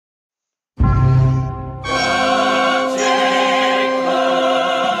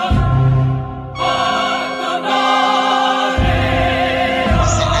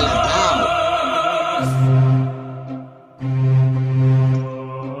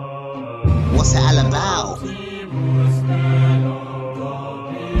What's it all about?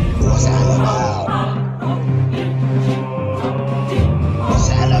 What's it all about? What's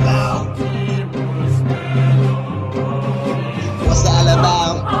it all about? What's it all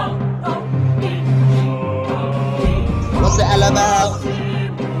about? What's it all about?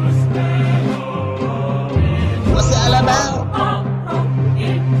 What's it all about?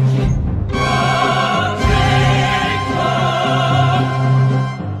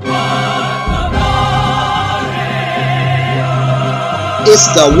 It's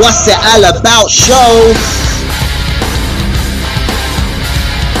the What's It All About show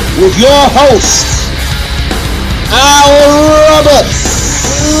with your host, Al Roberts.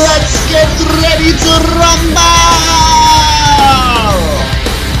 Let's get ready to rumble!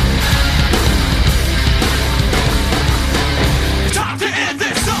 Time to end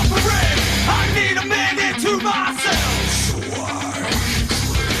this suffering. I need a minute to myself.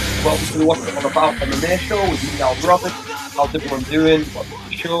 Welcome to the What's It All About MMA show with me, Al Roberts. How's everyone doing? Welcome to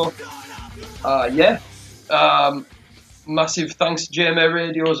the show. Massive thanks to JMA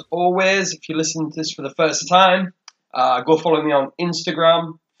Radio as always. If you're listening to this for the first time, go follow me on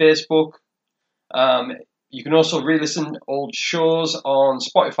Instagram, Facebook. You can also re-listen to old shows on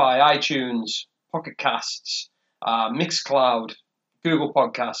Spotify, iTunes, Pocket Casts, Mixcloud, Google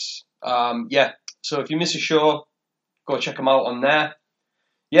Podcasts. So if you miss a show, go check them out on there.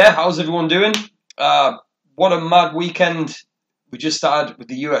 Yeah, how's everyone doing? What a mad weekend. We just started with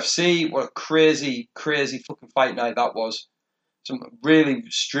the UFC. What a crazy, crazy fucking fight night that was. Some really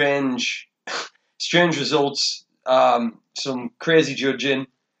strange results, some crazy judging,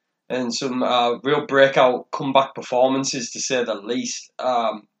 and some real breakout comeback performances, to say the least.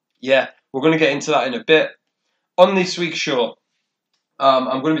 We're going to get into that in a bit. On this week's show,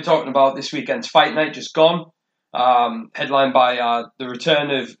 I'm going to be talking about this weekend's fight night just gone, headlined by the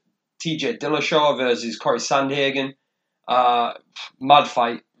return of TJ Dillashaw versus Corey Sandhagen. Mad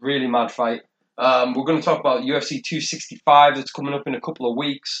fight, really mad fight. We're going to talk about UFC 265 that's coming up in a couple of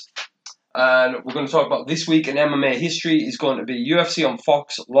weeks. And we're going to talk about this week in MMA history is going to be UFC on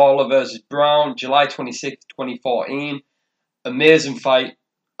Fox, Lawler versus Brown, July 26, 2014. Amazing fight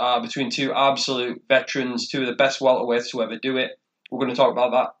between two absolute veterans, two of the best welterweights to ever do it. We're going to talk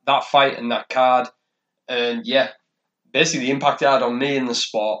about that fight and that card. And basically the impact it had on me in the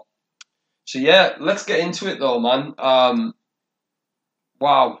sport. So let's get into it though, man.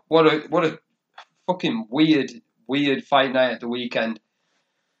 Wow, what a fucking weird fight night at the weekend.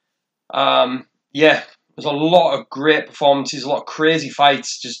 There's a lot of great performances, a lot of crazy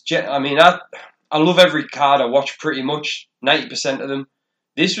fights. I love every card I watch pretty much, 90% of them.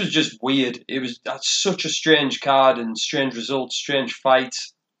 This was just weird. That's such a strange card and strange results, strange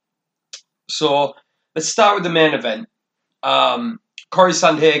fights. So let's start with the main event. Corey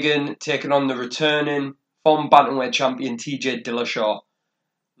Sandhagen taking on the returning former bantamweight champion TJ Dillashaw.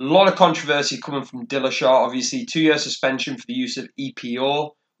 A lot of controversy coming from Dillashaw. Obviously, 2-year suspension for the use of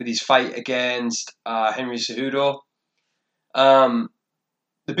EPO with his fight against Henry Cejudo. The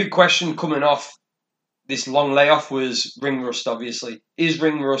big question coming off this long layoff was ring rust, obviously. Is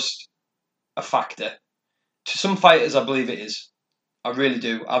ring rust a factor? To some fighters, I believe it is. I really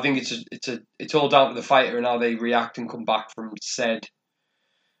do. I think it's all down to the fighter and how they react and come back from said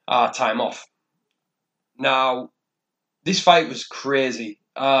time off. Now, this fight was crazy.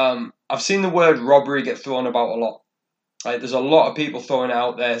 I've seen the word robbery get thrown about a lot. Right, there's a lot of people throwing it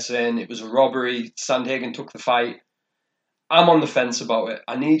out there saying it was a robbery. Sandhagen took the fight. I'm on the fence about it.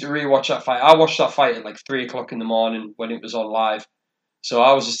 I need to rewatch that fight. I watched that fight at like 3 o'clock in the morning when it was on live. So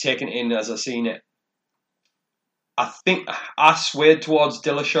I was just taking it in as I seen it. I think I swayed towards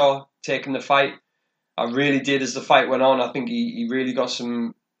Dillashaw taking the fight. I really did as the fight went on. I think he really got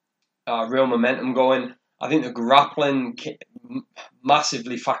some real momentum going. I think the grappling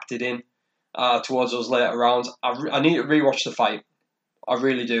massively factored in towards those later rounds. I need to rewatch the fight. I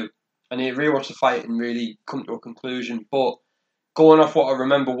really do. I need to rewatch the fight and really come to a conclusion. But going off what I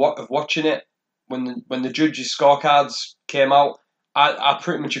remember of watching it, when the judges' scorecards came out, I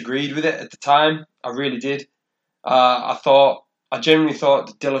pretty much agreed with it at the time. I really did. I genuinely thought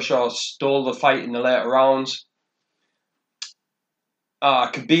that Dillashaw stole the fight in the later rounds.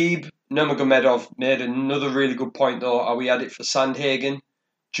 Khabib Nurmagomedov made another really good point though, how we had it for Sandhagen,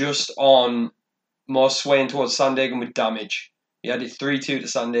 just on more swaying towards Sandhagen with damage. He had it 3-2 to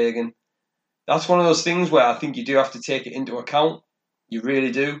Sandhagen. That's one of those things where I think you do have to take it into account. You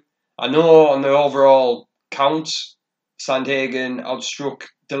really do. I know on the overall counts, Sandhagen outstruck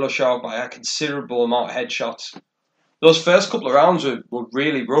Dillashaw by a considerable amount of headshots. Those first couple of rounds were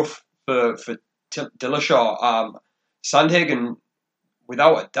really rough for Dillashaw. Sandhagen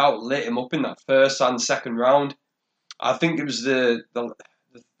without a doubt, lit him up in that first and second round. I think it was the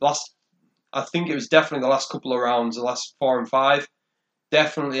last. I think it was definitely the last couple of rounds, the last 4 and 5.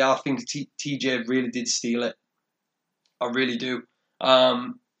 Definitely, I think TJ really did steal it. I really do.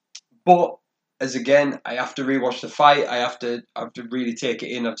 But as again, I have to rewatch the fight. I have to really take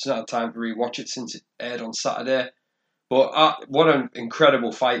it in. I've just not had time to rewatch it since it aired on Saturday. But what an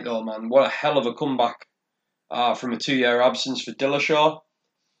incredible fight, though, man! What a hell of a comeback from a 2-year absence for Dillashaw.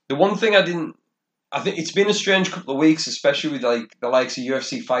 The one thing I think it's been a strange couple of weeks, especially with like the likes of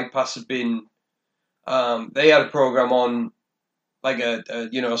UFC Fight Pass have been. They had a program on, like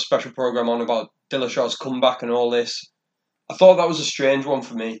a special program on about Dillashaw's comeback and all this. I thought that was a strange one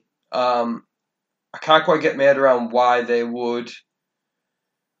for me. I can't quite get my head around why they would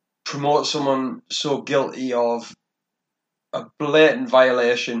promote someone so guilty of a blatant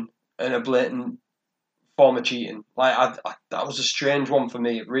violation and a blatant form of cheating. Like that was a strange one for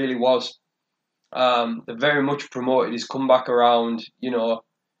me. It really was. They very much promoted his comeback around,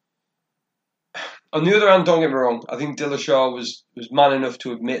 On the other hand, don't get me wrong, I think Dillashaw was man enough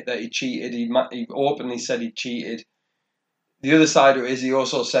to admit that he cheated. He openly said he cheated. The other side of it is he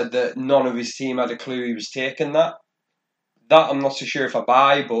also said that none of his team had a clue he was taking that. That I'm not so sure if I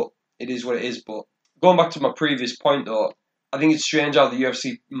buy, but it is what it is. But going back to my previous point, though, I think it's strange how the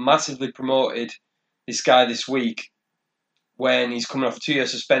UFC massively promoted this guy this week when he's coming off a 2-year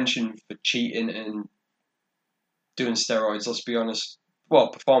suspension for cheating and doing steroids, let's be honest. Well,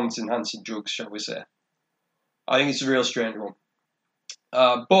 performance-enhancing drugs, shall we say. I think it's a real strange one.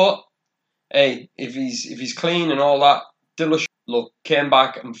 But, hey, if he's clean and all that, Dillashaw, came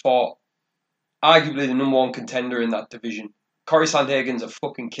back and fought arguably the number 1 contender in that division. Corey Sandhagen's a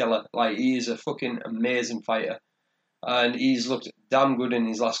fucking killer. Like, he is a fucking amazing fighter. And he's looked damn good in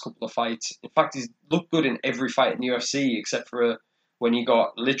his last couple of fights. In fact, he's looked good in every fight in the UFC except for when he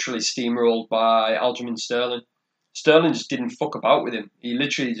got literally steamrolled by Aljamain Sterling. Sterling just didn't fuck about with him. He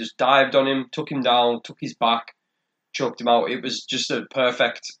literally just dived on him, took him down, took his back, choked him out. It was just a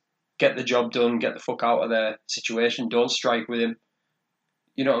perfect get the job done, get the fuck out of there situation. Don't strike with him.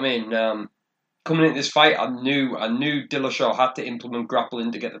 You know what I mean? Coming into this fight, I knew Dillashaw had to implement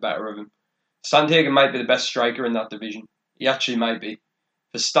grappling to get the better of him. Sandhagen might be the best striker in that division. He actually might be.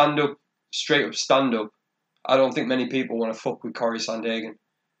 For stand-up, straight-up stand-up, I don't think many people want to fuck with Corey Sandhagen.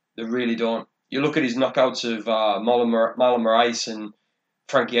 They really don't. You look at his knockouts of Marlon Moraes and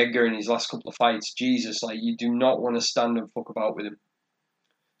Frankie Edgar in his last couple of fights. Jesus, like, you do not want to stand and fuck about with him.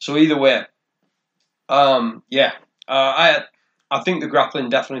 So either way, I think the grappling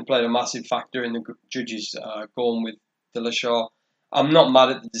definitely played a massive factor in the judges going with Dillashaw. I'm not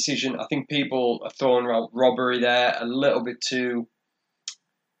mad at the decision. I think people are throwing out robbery there a little bit too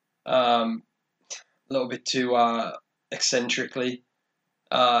eccentrically.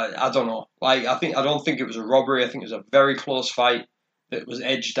 I don't know. Like, I don't think it was a robbery. I think it was a very close fight that was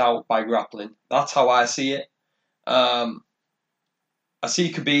edged out by grappling. That's how I see it. I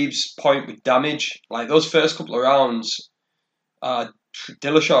see Khabib's point with damage. Like, those first couple of rounds,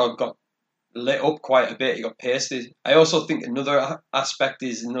 Dillashaw got lit up quite a bit. He got pasted. I also think another aspect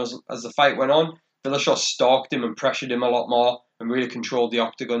is, as the fight went on, Dillashaw stalked him and pressured him a lot more and really controlled the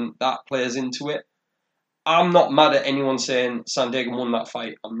octagon. That plays into it. I'm not mad at anyone saying Sandhagen won that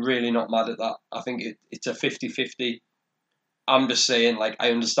fight. I'm really not mad at that. I think it's a 50-50. I'm just saying, like, I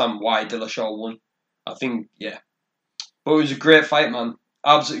understand why Dillashaw won. I think, yeah. But it was a great fight, man.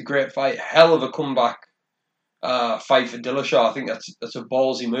 Absolutely great fight. Hell of a comeback fight for Dillashaw. I think that's a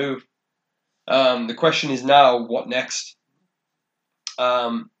ballsy move. The question is now, what next?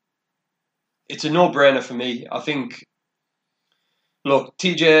 It's a no-brainer for me. I think, look,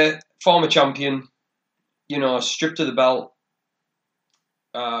 TJ, former champion, stripped of the belt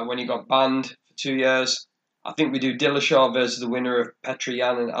when he got banned for 2 years. I think we do Dillashaw versus the winner of Petr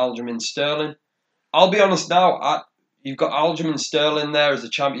Yan and Aljamain Sterling. I'll be honest now, you've got Aljamain Sterling there as the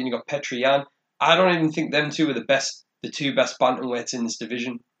champion, you've got Petr Yan. I don't even think them two are the two best bantamweights in this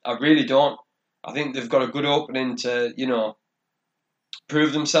division. I really don't. I think they've got a good opening to,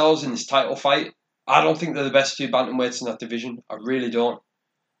 prove themselves in this title fight. I don't think they're the best two bantamweights in that division. I really don't.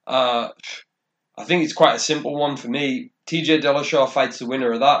 I think it's quite a simple one for me. TJ Dillashaw fights the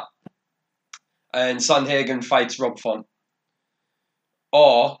winner of that, and Sandhagen fights Rob Font.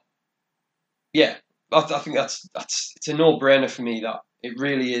 Or, yeah, I think it's a no-brainer for me. That it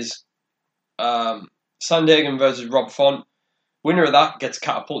really is. Sandhagen versus Rob Font. Winner of that gets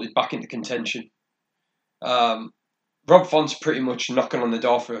catapulted back into contention. Rob Font's pretty much knocking on the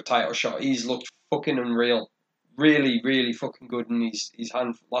door for a title shot. He's looked fucking unreal. Really, really fucking good in his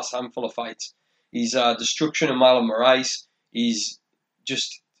last handful of fights. He's destruction of Marlon Moraes. He's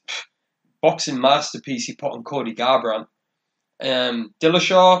just boxing masterpiece he put on Cody Garbrandt.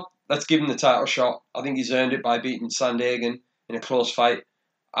 Dillashaw, let's give him the title shot. I think he's earned it by beating Sandhagen in a close fight.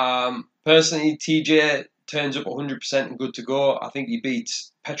 Personally, TJ turns up 100% and good to go. I think he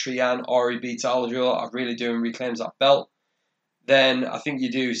beats Petr Yan or he beats Aljo. I really do, and reclaims that belt. Then I think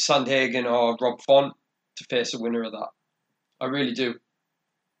you do Sandhagen or Rob Font to face the winner of that. I really do.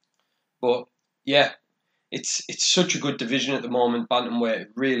 But yeah, it's such a good division at the moment, bantamweight.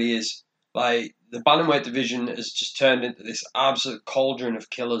 It really is. Like, the bantamweight division has just turned into this absolute cauldron of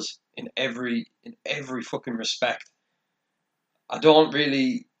killers in every fucking respect. I don't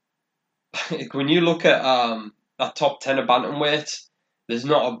really. When you look at that top 10 of bantamweights, there's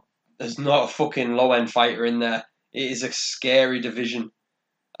not a fucking low end fighter in there. It is a scary division.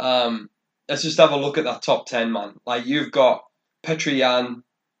 Let's just have a look at that top 10, man. Like, you've got Petr Yan,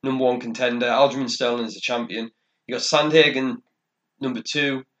 number 1 contender. Aljamain Sterling is the champion. You got Sandhagen, number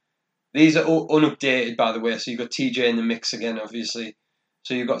 2. These are all unupdated, by the way. So you've got TJ in the mix again, obviously.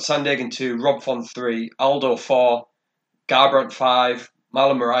 So you've got Sandhagen 2, Rob Font 3, Aldo 4, Garbrandt 5,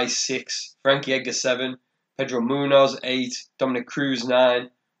 Marlon Moraes 6, Frankie Edgar 7, Pedro Munoz 8, Dominic Cruz 9,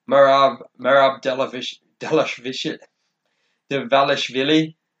 Merab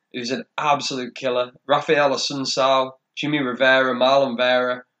Devalishvili, who's an absolute killer, Rafael Asuncao, Jimmy Rivera, Marlon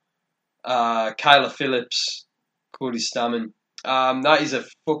Vera, Kyler Phillips, Cody Stamann. That is a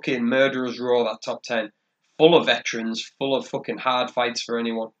fucking murderer's row, that top 10. Full of veterans, full of fucking hard fights for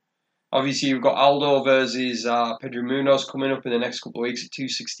anyone. Obviously, you've got Aldo versus Pedro Munoz coming up in the next couple of weeks at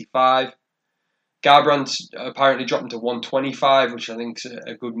 265. Garbrandt's apparently dropping to 125, which I think is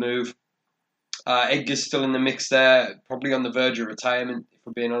a good move. Edgar's still in the mix there, probably on the verge of retirement, if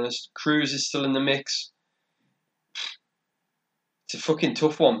we're being honest. Cruz is still in the mix. It's a fucking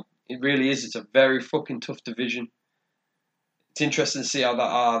tough one. It really is. It's a very fucking tough division. It's interesting to see how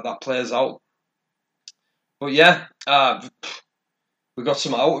that plays out. But yeah, we got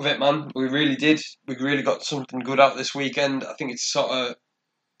some out of it, man. We really did. We really got something good out this weekend. I think it's sort of,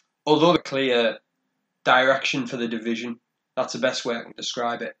 although the clear direction for the division, that's the best way I can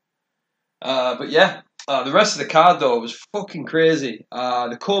describe it. But yeah, the rest of the card though was fucking crazy.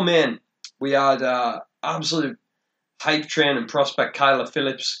 The co-main, we had absolute hype train and prospect Kyler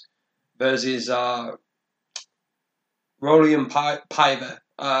Phillips versus Rolian Paiva.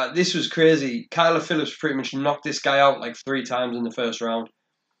 This was crazy. Kyler Phillips pretty much knocked this guy out like 3 times in the first round.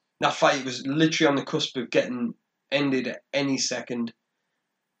 That fight was literally on the cusp of getting ended at any second.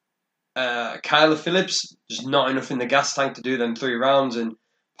 Kyler Phillips, just not enough in the gas tank to do them 3 rounds, and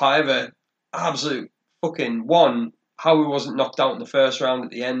Paiva, absolute fucking one. How he wasn't knocked out in the first round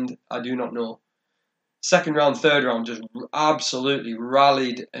at the end, I do not know. Second round, third round, just absolutely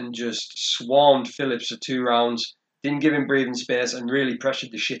rallied and just swarmed Phillips for 2 rounds. Didn't give him breathing space and really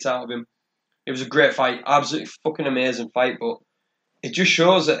pressured the shit out of him. It was a great fight, absolutely fucking amazing fight, but it just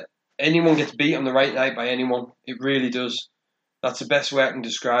shows that anyone gets beat on the right night by anyone. It really does. That's the best way I can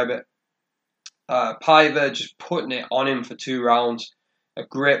describe it. Paiva just putting it on him for 2 rounds. A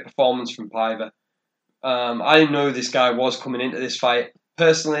great performance from Paiva. I didn't know who this guy was coming into this fight.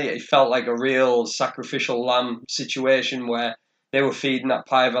 Personally, it felt like a real sacrificial lamb situation where they were feeding that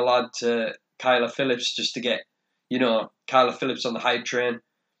Paiva lad to Kyler Phillips just to get, Kyler Phillips on the hype train.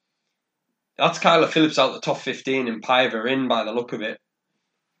 That's Kyler Phillips out the top 15 and Paiva in by the look of it.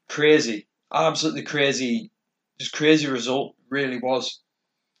 Crazy. Absolutely crazy. Just crazy result. Really was.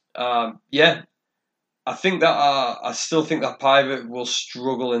 Yeah. I still think that Paiva will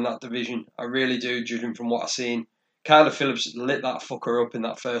struggle in that division. I really do, judging from what I've seen. Kyler Phillips lit that fucker up in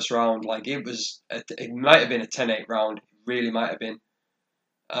that first round. Like, it might have been a 10-8 round. It really might have been.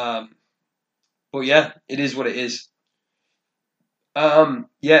 But yeah, it is what it is.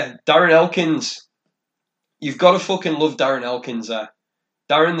 Yeah, Darren Elkins. You've got to fucking love Darren Elkins there.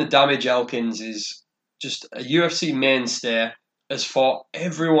 Darren the Damage Elkins is just a UFC mainstay. Has fought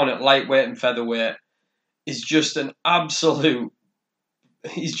everyone at lightweight and featherweight. Is just an absolute...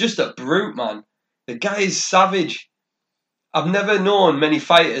 He's just a brute, man. The guy is savage. I've never known many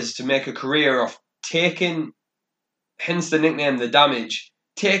fighters to make a career of taking, hence the nickname The Damage,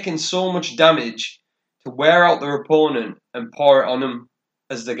 taking so much damage to wear out their opponent and pour it on them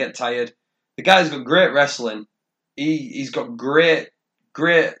as they get tired. The guy's got great wrestling. He's got great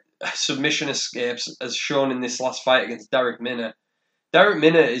submission escapes, as shown in this last fight against Derek Minner. Derek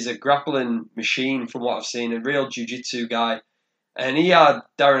Minner is a grappling machine from what I've seen, a real jiu-jitsu guy. And he had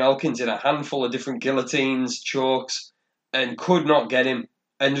Darren Elkins in a handful of different guillotines, chokes, and could not get him,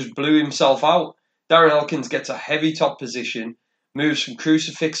 and just blew himself out. Darren Elkins gets a heavy top position, moves from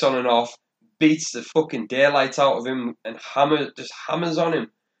crucifix on and off, beats the fucking daylights out of him and hammers on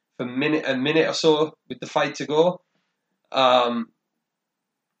him for a minute or so with the fight to go.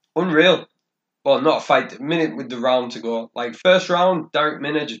 Unreal. Well, not a fight, a minute with the round to go. Like, first round, Darrick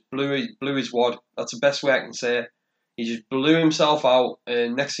Minner just blew his wad. That's the best way I can say it. He just blew himself out,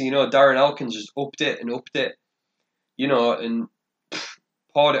 and next thing you know, Darren Elkins just upped it, you know, and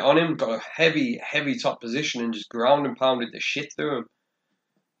poured it on him, got a heavy top position, and just ground and pounded the shit through him.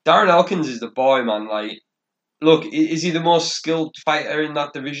 Darren Elkins is the boy, man. Like, look, is he the most skilled fighter in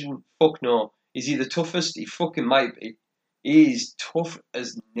that division? Fuck no. Is he the toughest? He fucking might be. He's tough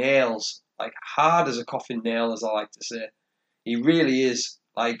as nails. Like, hard as a coffin nail, as I like to say. He really is.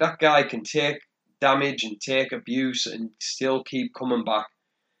 Like, that guy can take damage and take abuse and still keep coming back.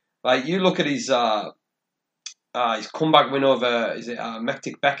 Like, you look at his comeback win over, is it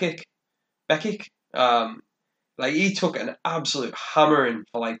Mektic Bekic? Like, he took an absolute hammering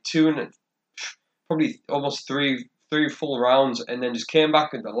for like probably almost three full rounds, and then just came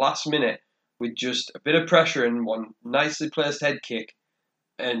back at the last minute with just a bit of pressure and one nicely placed head kick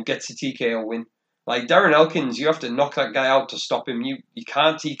and gets a TKO win. Like, Darren Elkins, you have to knock that guy out to stop him. You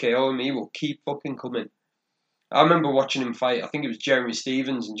can't TKO him. He will keep fucking coming. I remember watching him fight. I think it was Jeremy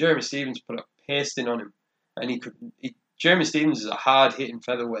Stephens, and Jeremy Stephens put a pasting on him, and Jeremy Stephens is a hard hitting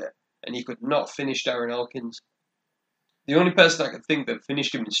featherweight, and he could not finish Darren Elkins. The only person I could think that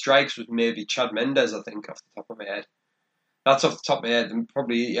finished him in strikes was maybe Chad Mendes, I think, off the top of my head. That's off the top of my head, and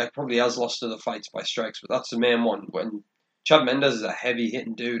probably has lost other fights by strikes, but that's the main one. When Chad Mendes is a heavy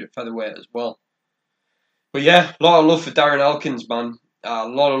hitting dude at featherweight as well. But yeah, a lot of love for Darren Elkins, man. A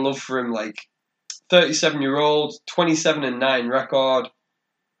lot of love for him. Like, 37-year-old, 27-9 record.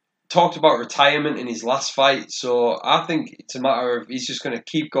 Talked about retirement in his last fight, so I think it's a matter of he's just going to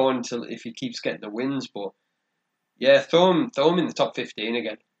keep going until if he keeps getting the wins. But yeah, throw him in the top 15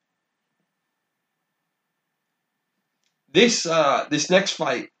 again. This next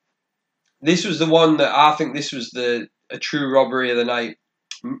fight, this was the one that I think this was a true robbery of the night.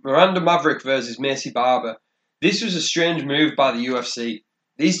 Miranda Maverick versus Macy Barber. This was a strange move by the UFC.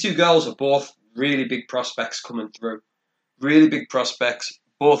 These two girls are both really big prospects coming through. Really big prospects.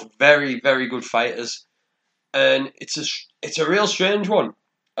 Both very, very good fighters. And it's a real strange one.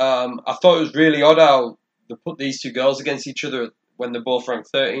 I thought it was really odd how they put these two girls against each other when they're both ranked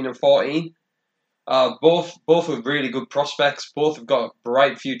 13 and 14. Both are really good prospects. Both have got a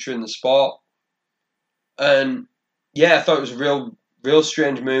bright future in the sport. And yeah, I thought it was a real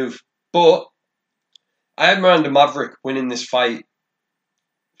strange move. But I had Miranda Maverick winning this fight.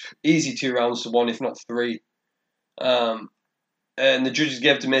 Easy 2 rounds to 1, if not 3. And the judges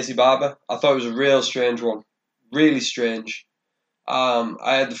gave it to Macy Barber. I thought it was a real strange one. Really strange.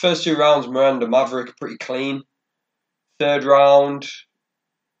 I had the first 2 rounds, Miranda Maverick, pretty clean. 3rd round,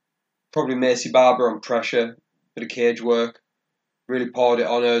 probably Macy Barber on pressure. Bit of cage work. Really poured it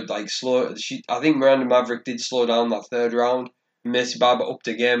on her. Like, I think Miranda Maverick did slow down that 3rd round. Macy Barber upped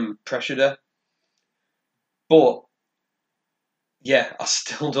the game and pressured her. But yeah, I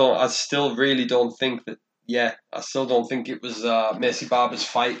still really don't think that. Yeah, I still don't think it was Macy Barber's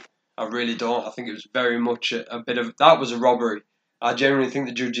fight. I really don't. I think it was very much a bit of that was a robbery. I genuinely think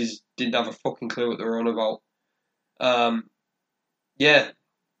the judges didn't have a fucking clue what they were on about. Yeah,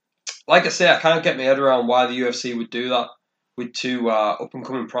 like I say, I can't get my head around why the UFC would do that with 2 up and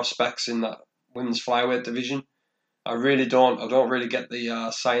coming prospects in that women's flyweight division. I really don't. I don't really get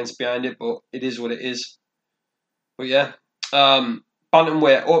the science behind it, but it is what it is. But yeah,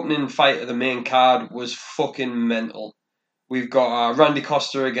 bantamweight opening fight of the main card was fucking mental. We've got Randy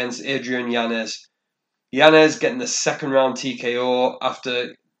Costa against Adrian Yanez. Yanez getting the 2nd round TKO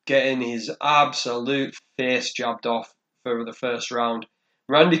after getting his absolute face jabbed off for the 1st round.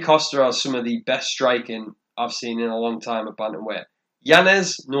 Randy Costa has some of the best striking I've seen in a long time at bantamweight.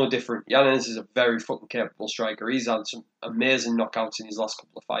 Yanez, no different. Yanez is a very fucking capable striker. He's had some amazing knockouts in his last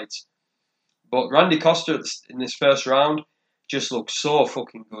couple of fights. But Randy Costa in this 1st round just looked so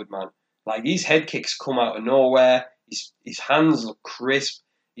fucking good, man. Like, his head kicks come out of nowhere. His hands look crisp.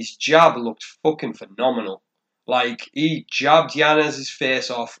 His jab looked fucking phenomenal. Like, he jabbed Yanez's face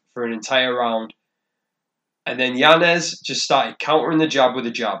off for an entire round. And then Yanez just started countering the jab with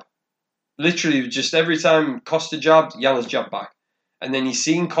a jab. Literally, just every time Costa jabbed, Yanez jabbed back. And then you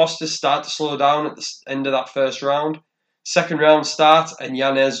seen Costa start to slow down at the end of that 1st round. 2nd round starts, and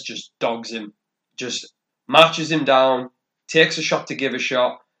Yanez just dogs him. Just marches him down, takes a shot to give a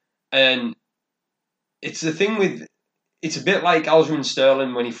shot. And it's the thing with... It's a bit like Aljamain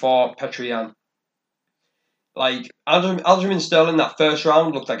Sterling when he fought Petr Yan. Like, Aljamain Sterling, that 1st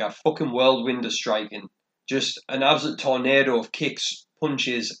round looked like a fucking whirlwind of striking. Just an absolute tornado of kicks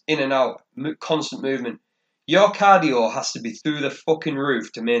punches, in and out, constant movement. Your cardio has to be through the fucking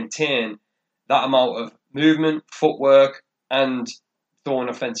roof to maintain that amount of movement, footwork, and throwing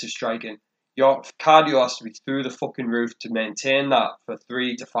offensive striking. Your cardio has to be through the fucking roof to maintain that for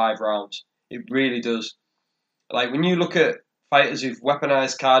 3 to 5 rounds. It really does. Like, when you look at fighters who've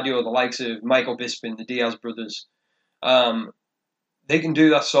weaponized cardio, the likes of Michael Bisping, the Diaz brothers, they can do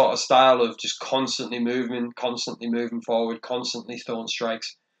that sort of style of just constantly moving forward, constantly throwing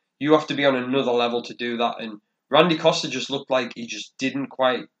strikes. You have to be on another level to do that. And Randy Costa just looked like he didn't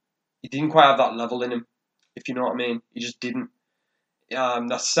quite have that level in him, if you know what I mean. He just didn't.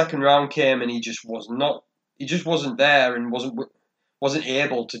 That second round came and he just wasn't there and wasn't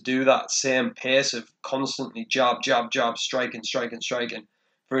able to do that same pace of constantly jab, striking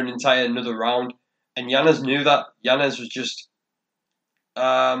for an entire another round. And Yanez knew that. Yanez was just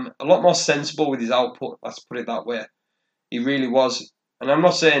a lot more sensible with his output, let's put it that way. He really was. And I'm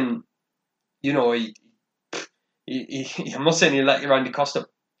not saying, I'm not saying he let Randy Costa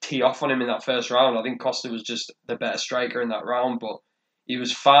tee off on him in that first round. I think Costa was just the better striker in that round, but he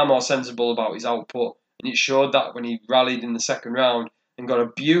was far more sensible about his output. And it showed that when he rallied in the second round and got a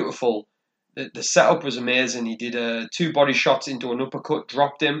beautiful... The setup was amazing. He did 2 body shots into an uppercut,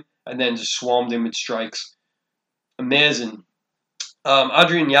 dropped him, and then just swarmed him with strikes. Amazing.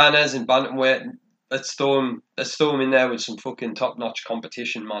 Adrian Yanez in bantamweight, let's throw him in there with some fucking top-notch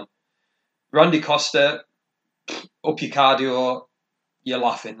competition, man. Randy Costa, up your cardio, you're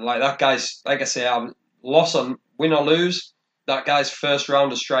laughing. Like, that guy's, like I say, win or lose, that guy's first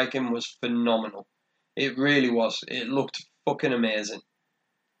round of striking was phenomenal. It really was. It looked fucking amazing.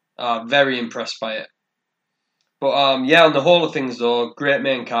 Very impressed by it. But on the whole of things though, great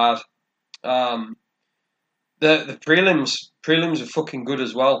main card. The prelims are fucking good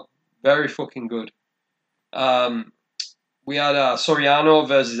as well. Very fucking good. We had Soriano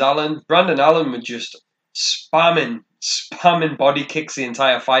versus Allen. Brandon Allen was just spamming body kicks the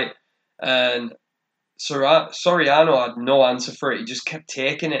entire fight, and Soriano had no answer for it. He just kept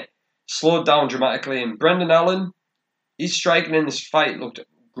taking it, slowed down dramatically. And Brendan Allen, his striking in this fight looked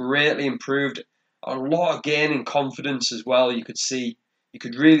greatly improved. A lot of gain in confidence as well. You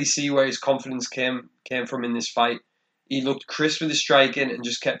could really see where his confidence came from in this fight. He looked crisp with his striking and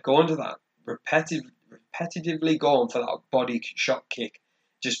just kept going to that, repetitively going for that body shot kick,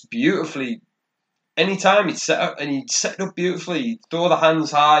 just beautifully. Anytime he'd set it up beautifully. He'd throw the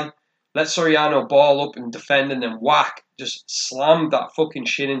hands high, let Soriano ball up and defend, and then whack, just slammed that fucking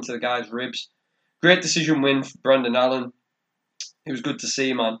shin into the guy's ribs. Great decision win for Brendan Allen. It was good to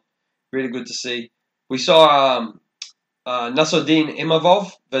see, man. Really good to see. We saw Nassourdine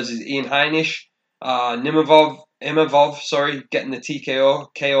Imavov versus Ian Heinisch. Imavov, getting the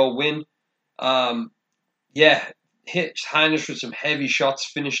KO win. Hit Heinisch with some heavy shots,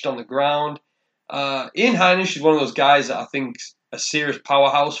 finished on the ground. Ian Heinisch is one of those guys that I think's a serious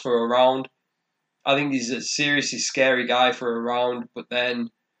powerhouse for a round. I think he's a seriously scary guy for a round, but then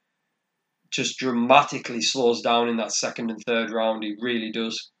just dramatically slows down in that second and third round. He really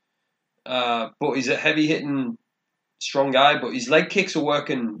does. But he's a heavy-hitting, strong guy, but his leg kicks are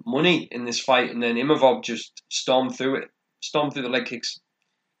working money in this fight, and then Imavov just stormed through the leg kicks,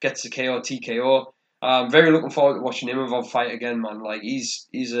 gets the KO, TKO. Very looking forward to watching Imavov fight again, man. Like, he's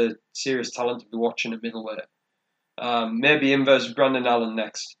a serious talent to be watching at middleweight. Maybe him versus Brandon Allen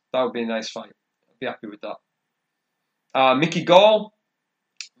next. That would be a nice fight. I'd be happy with that. Mickey Gall,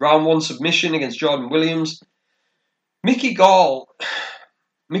 round 1 submission against Jordan Williams. Mickey Gall,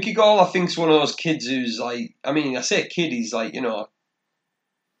 I think, is one of those kids who's like, I mean, I say kid, he's like,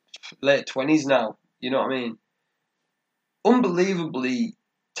 late 20s now. You know what I mean? Unbelievably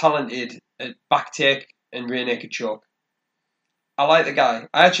talented at back take and rear naked choke. I like the guy.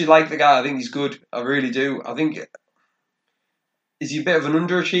 I actually like the guy. I think he's good. I really do. I think, is he a bit of an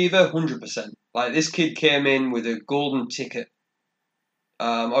underachiever? 100%. Like, this kid came in with a golden ticket.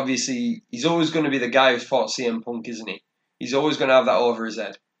 Obviously, he's always going to be the guy who's fought CM Punk, isn't he? He's always going to have that over his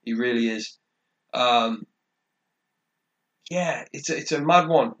head. He really is. It's a mad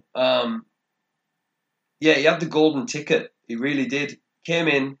one. He had the golden ticket. He really did. Came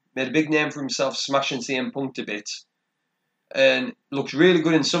in, made a big name for himself, smashing CM Punk to bits, and looked really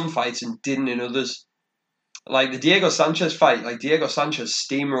good in some fights and didn't in others. Like the Diego Sanchez fight, Diego Sanchez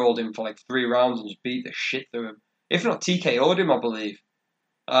steamrolled him for 3 rounds and just beat the shit through him. If not TKO'd him, I believe.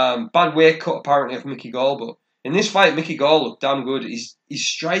 Bad weight cut apparently of Mickey Gall, but in this fight, Mickey Gall looked damn good. His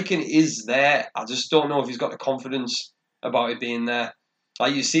striking is there. I just don't know if he's got the confidence about it being there.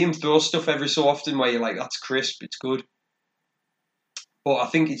 Like, you see him throw stuff every so often where you're like, that's crisp, it's good. But I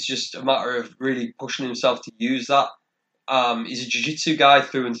think it's just a matter of really pushing himself to use that. He's a jiu-jitsu guy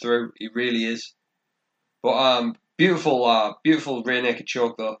through and through. He really is. But beautiful rear naked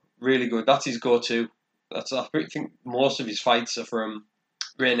choke though. Really good. That's his go-to. I think most of his fights are from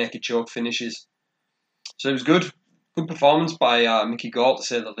rear naked choke finishes. So it was good. Good performance by Mickey Gall, to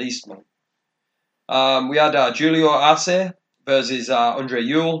say the least, man. We had Julio Arce versus Andre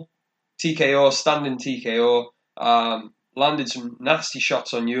Ewell. TKO, standing TKO. Landed some nasty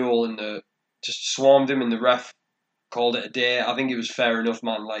shots on Ewell and just swarmed him, and the ref called it a day. I think it was fair enough,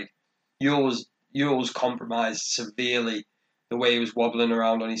 man. Like, Ewell was compromised severely the way he was wobbling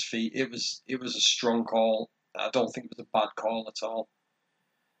around on his feet. It was a strong call. I don't think it was a bad call at all.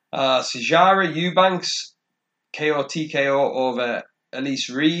 Sijara Eubanks KO TKO over Elise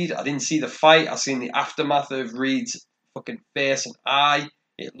Reed. I didn't see the fight. I seen the aftermath of Reed's fucking face and eye.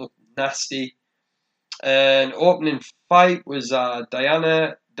 It looked nasty. And opening fight was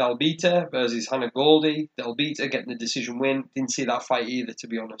Diana Dalbita versus Hannah Goldie. Dalbita getting the decision win. Didn't see that fight either, to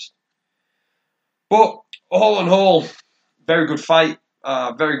be honest. But all in all, very good fight.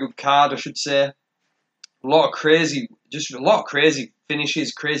 Very good card, I should say. A lot of crazy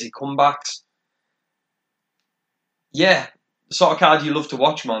finishes, crazy comebacks. Yeah, the sort of card you love to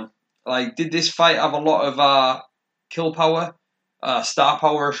watch, man. Like, did this fight have a lot of kill power? Star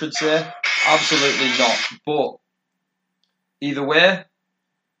power, I should say. Absolutely not. But either way,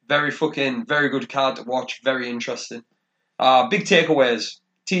 very good card to watch. Very interesting. Big takeaways.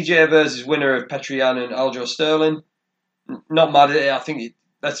 TJ versus winner of Petrian and Aljo Sterling. Not mad at it. I think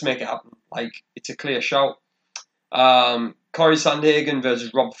let's make it happen. Like, it's a clear shout. Corey Sandhagen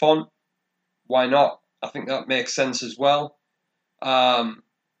versus Rob Font. Why not? I think that makes sense as well.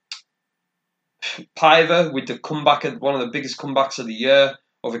 Piver with the comeback, one of the biggest comebacks of the year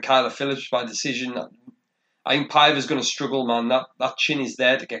over Kyler Phillips by decision. I think Piver's going to struggle, man. That chin is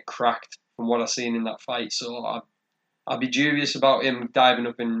there to get cracked from what I've seen in that fight. So I'd be dubious about him diving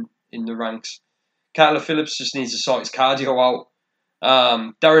up in the ranks. Kyler Phillips just needs to sort his cardio out.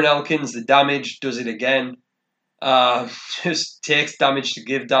 Darren Elkins, the damage, does it again. Just takes damage to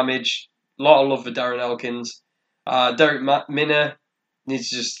give damage. A lot of love for Darren Elkins. Derek Minner needs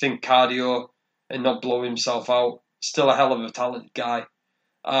to just think cardio and not blow himself out. Still a hell of a talented guy.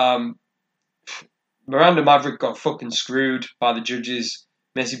 Miranda Maverick got fucking screwed by the judges.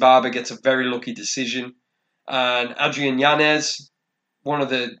 Macy Barber gets a very lucky decision. And Adrian Yanez,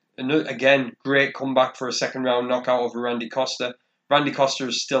 again, great comeback for a second round knockout over Randy Costa. Randy Costa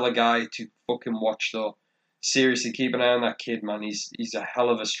is still a guy to fucking watch though. Seriously, keep an eye on that kid, man. He's a hell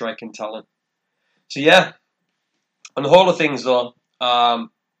of a striking talent. So yeah, on the whole of things though,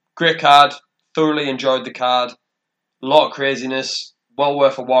 great card. Thoroughly enjoyed the card. A lot of craziness. Well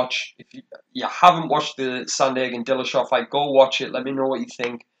worth a watch. If you haven't watched the Sandhagen Dillashaw fight, go watch it. Let me know what you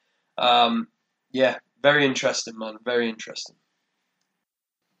think. Yeah, very interesting, man. Very interesting.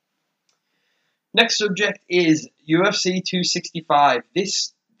 Next subject is UFC 265.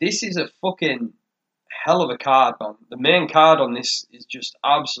 This is a fucking hell of a card, man. The main card on this is just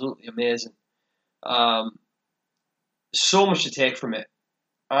absolutely amazing. So much to take from it.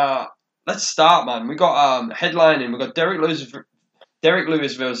 Let's start, man. We got headlining. We got Derek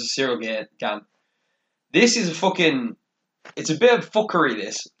Lewis versus Cyril Gane. This is it's a bit of fuckery,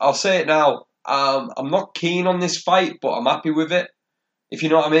 this. I'll say it now. I'm not keen on this fight, but I'm happy with it. If you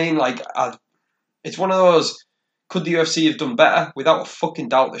know what I mean. Like, it's one of those, could the UFC have done better? Without a fucking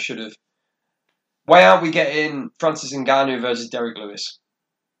doubt they should have. Why aren't we getting Francis Ngannou versus Derek Lewis?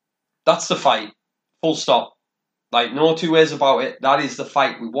 That's the fight. Full stop. Like, no two ways about it. That is the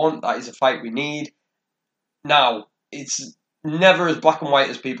fight we want. That is the fight we need. Now, it's never as black and white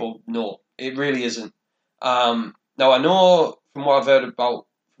as people know. It really isn't. Now, I know from what I've heard about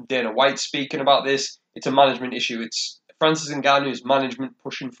Dana White speaking about this, it's a management issue. It's Francis Ngannou's management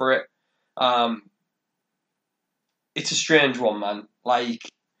pushing for it. It's a strange one, man. Like,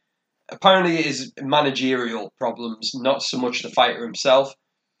 apparently it is managerial problems, not so much the fighter himself.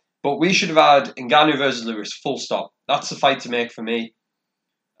 But we should have had Ngannou versus Lewis, full stop. That's the fight to make for me.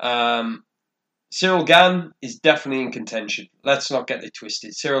 Cyril Gane is definitely in contention. Let's not get it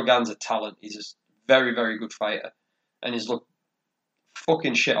twisted. Cyril Gane's a talent. He's a very, very good fighter. And he's looked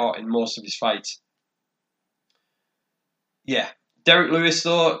fucking shit out in most of his fights. Yeah. Derek Lewis,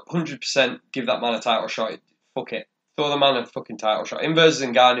 though, 100% give that man a title shot. Fuck it. Throw the man a fucking title shot. Him versus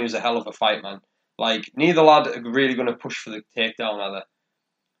Ngannou is a hell of a fight, man. Like, neither lad are really going to push for the takedown, are they?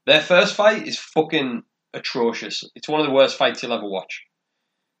 Their first fight is fucking atrocious. It's one of the worst fights you'll ever watch.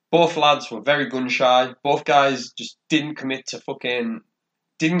 Both lads were very gun shy. Both guys just didn't commit to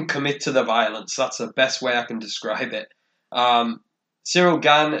the violence. That's the best way I can describe it. Cyril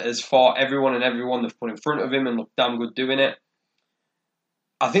Gane has fought everyone and everyone they've put in front of him and looked damn good doing it.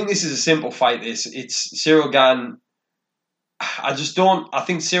 I think this is a simple fight, this. It's Cyril Gane. I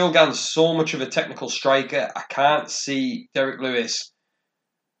think Cyril Gane's so much of a technical striker. I can't see Derek Lewis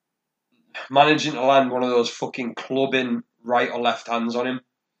managing to land one of those fucking clubbing right or left hands on him.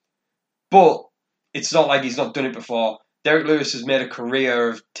 But it's not like he's not done it before. Derek Lewis has made a career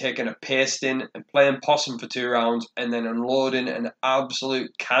of taking a pasting and playing possum for 2 rounds and then unloading an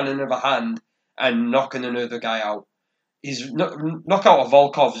absolute cannon of a hand and knocking another guy out. His knockout of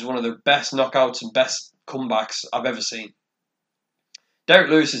Volkov is one of the best knockouts and best comebacks I've ever seen. Derek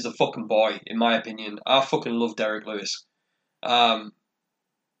Lewis is the fucking boy, in my opinion. I fucking love Derek Lewis. I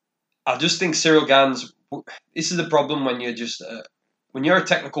just think Cyril Gane's... This is the problem when you're just... when you're a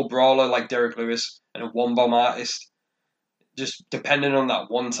technical brawler like Derek Lewis and a one-bomb artist, just depending on that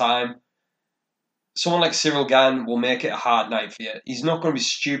one time, someone like Cyril Gane will make it a hard night for you. He's not going to be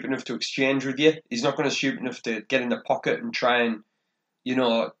stupid enough to exchange with you. He's not going to be stupid enough to get in the pocket and try and,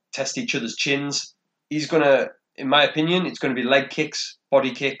 test each other's chins. He's going to, in my opinion, it's going to be leg kicks,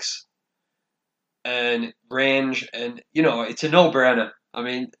 body kicks, and range. And, it's a no-brainer. I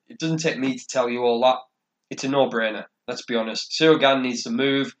mean, it doesn't take me to tell you all that. It's a no-brainer. Let's be honest. Cyril Gane needs to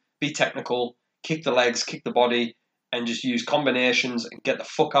move, be technical, kick the legs, kick the body, and just use combinations and get the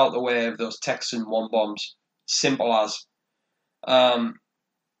fuck out of the way of those Texan one-bombs. Simple as.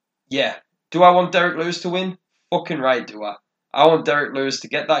 Yeah. Do I want Derek Lewis to win? Fucking right, do I. I want Derek Lewis to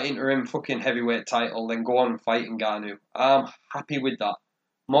get that interim fucking heavyweight title, then go on and fight Ngannou. I'm happy with that.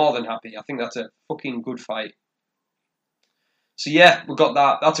 More than happy. I think that's a fucking good fight. So yeah, we got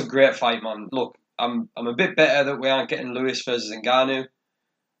that. That's a great fight, man. Look, I'm a bit better that we aren't getting Lewis versus Ngannou.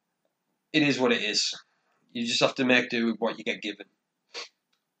 It is what it is. You just have to make do with what you get given.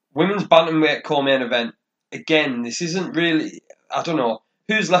 Women's bantamweight co-main event. Again, this isn't really... I don't know.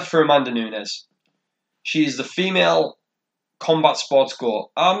 Who's left for Amanda Nunes? She's the female combat sports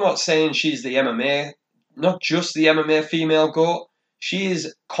GOAT. I'm not saying she's the MMA, not just the MMA female GOAT. She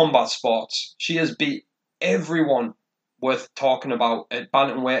is combat sports. She has beat everyone worth talking about at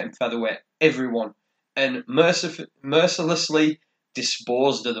bantamweight and featherweight. Everyone. And mercilessly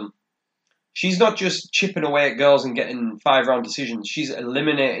disposed of them. She's not just chipping away at girls and getting 5-round decisions. She's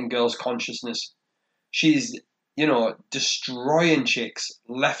eliminating girls' consciousness. She's, destroying chicks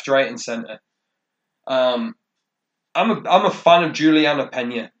left, right, and centre. I'm a fan of Juliana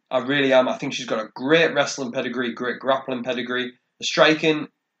Pena. I really am. I think she's got a great wrestling pedigree, great grappling pedigree. The striking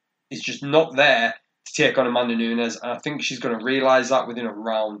is just not there to take on Amanda Nunes, and I think she's going to realise that within a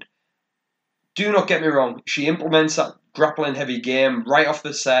round. Do not get me wrong. She implements that grappling heavy game right off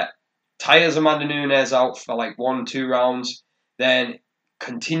the set. Tires Amanda Nunes out for 1-2 rounds, then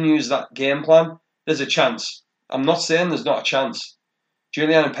continues that game plan, there's a chance. I'm not saying there's not a chance.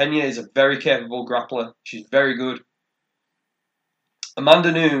 Juliana Pena is a very capable grappler. She's very good.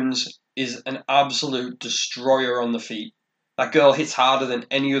 Amanda Nunes is an absolute destroyer on the feet. That girl hits harder than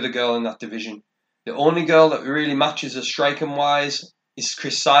any other girl in that division. The only girl that really matches her striking-wise is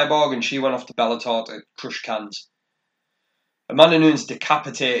Chris Cyborg, and she went off to Bellator to crush cans. Amanda Nunes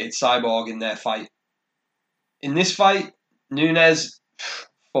decapitated Cyborg in their fight. In this fight, Nunes,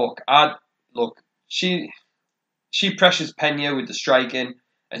 she pressures Pena with the striking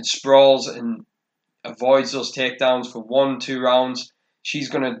and sprawls and avoids those takedowns for 1-2 rounds. She's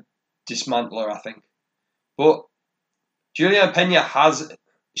going to dismantle her, I think. But Juliana Pena has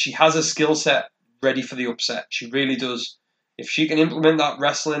a skill set ready for the upset. She really does. If she can implement that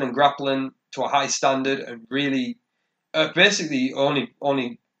wrestling and grappling to a high standard and really... basically,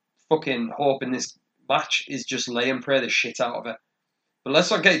 only fucking hope in this match is just lay and pray the shit out of her. But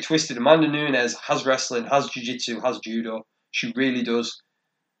let's not get it twisted. Amanda Nunes has wrestling, has jiu-jitsu, has judo. She really does.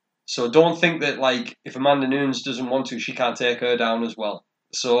 So don't think that, if Amanda Nunes doesn't want to, she can't take her down as well.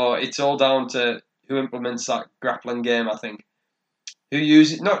 So it's all down to who implements that grappling game, I think. Who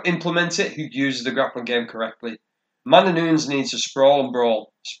not implements it, who uses the grappling game correctly. Amanda Nunes needs to sprawl and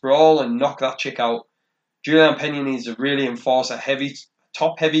brawl. Sprawl and knock that chick out. Juliana Pena needs to really enforce a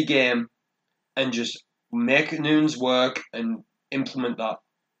top-heavy game and just make Nunes work and implement that.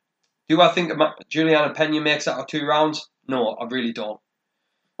 Do I think Juliana Pena makes that 2 rounds? No, I really don't.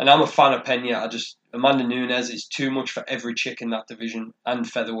 And I'm a fan of Pena. Amanda Nunes is too much for every chick in that division and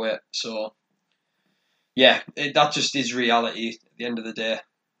featherweight. So, yeah, that just is reality at the end of the day.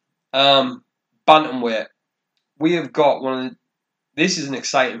 Bantamweight. We have got this is an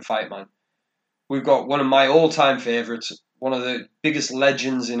exciting fight, man. We've got one of my all-time favourites, one of the biggest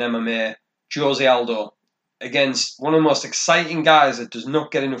legends in MMA, Jose Aldo, against one of the most exciting guys that does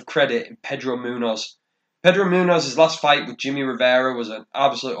not get enough credit in Pedro Munoz. Pedro Munoz's last fight with Jimmy Rivera was an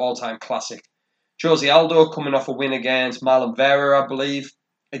absolute all-time classic. Jose Aldo coming off a win against Marlon Vera, I believe.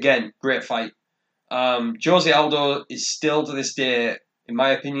 Again, great fight. Jose Aldo is still to this day, in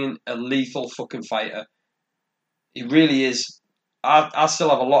my opinion, a lethal fucking fighter. He really is. I still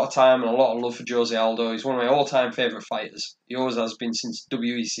have a lot of time and a lot of love for Jose Aldo. He's one of my all-time favourite fighters. He always has been since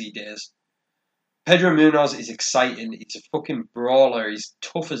WEC days. Pedro Munoz is exciting. He's a fucking brawler. He's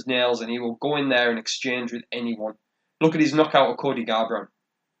tough as nails, and he will go in there and exchange with anyone. Look at his knockout of Cody Garbrandt.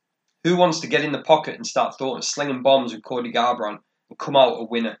 Who wants to get in the pocket and start slinging bombs with Cody Garbrandt and come out a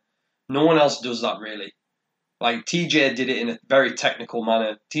winner? No one else does that, really. Like, TJ did it in a very technical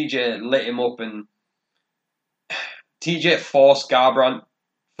manner. TJ lit him up, and TJ forced Garbrandt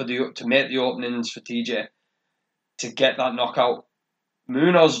to make the openings for TJ to get that knockout.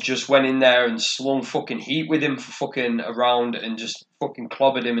 Munoz just went in there and slung fucking heat with him for fucking a round and just fucking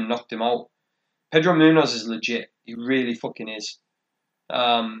clobbered him and knocked him out. Pedro Munoz is legit. He really fucking is.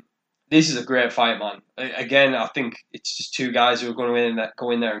 This is a great fight, man. Again, I think it's just two guys who are going to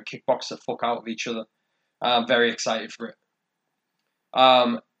go in there and kickbox the fuck out of each other. I'm very excited for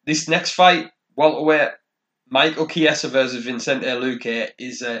it. This next fight, welterweight, Michael Chiesa versus Vicente Luque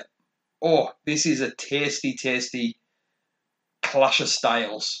this is a tasty clash of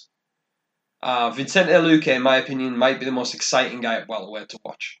styles. Vicente Luque, in my opinion, might be the most exciting guy at welterweight to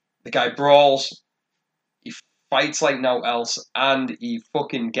watch. The guy brawls, he fights like no else, and he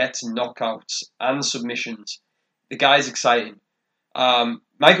fucking gets knockouts and submissions. The guy's exciting.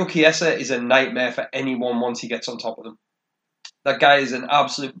 Michael Chiesa is a nightmare for anyone once he gets on top of them. That guy is an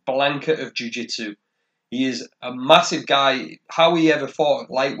absolute blanket of jiu-jitsu. He is a massive guy. How he ever fought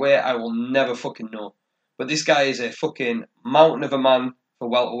at lightweight, I will never fucking know. But this guy is a fucking mountain of a man for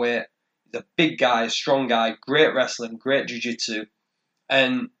welterweight. He's a big guy, a strong guy, great wrestling, great jiu-jitsu.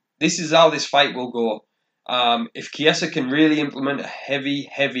 And this is how this fight will go. If Chiesa can really implement a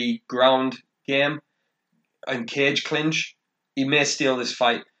heavy ground game and cage clinch, he may steal this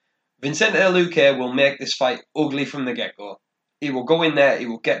fight. Vicente Luque will make this fight ugly from the get-go. He will go in there, he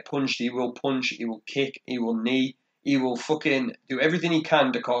will get punched, he will punch, he will kick, he will knee, he will fucking do everything he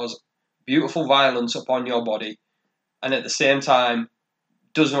can to cause beautiful violence upon your body, and at the same time,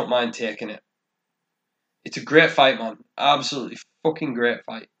 does not mind taking it. It's a great fight, man. Absolutely fucking great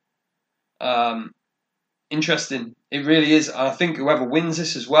fight. Interesting. It really is. And I think whoever wins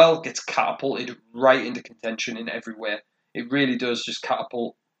this as well gets catapulted right into contention in every way. It really does just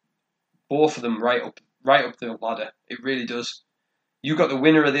catapult both of them right up the ladder. It really does. You got the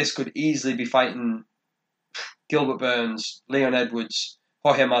winner of this could easily be fighting Gilbert Burns, Leon Edwards,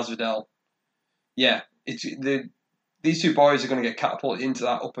 Jorge Masvidal. Yeah, these two boys are going to get catapulted into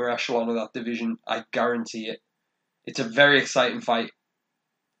that upper echelon of that division. I guarantee it. It's a very exciting fight.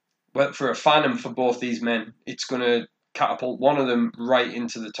 But for a fan and for both these men, it's going to catapult one of them right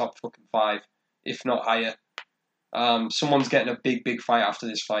into the top fucking 5, if not higher. Someone's getting a big fight after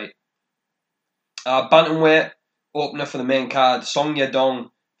this fight. Bantamweight opener for the main card, Song Yadong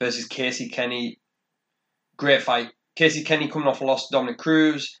versus Casey Kenny. Great fight. Casey Kenny coming off a loss to Dominic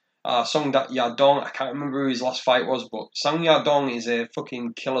Cruz. Song Yadong, I can't remember who his last fight was, but Song Yadong is a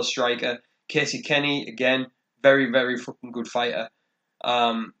fucking killer striker. Casey Kenny, again, very fucking good fighter.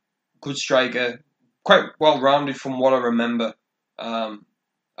 Good striker. Quite well-rounded from what I remember. I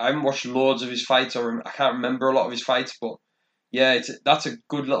haven't watched loads of his fights, I can't remember a lot of his fights, but yeah, that's a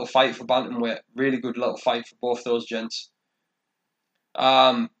good little fight for bantamweight. Really good little fight for both those gents.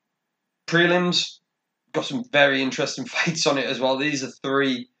 Prelims, got some very interesting fights on it as well. These are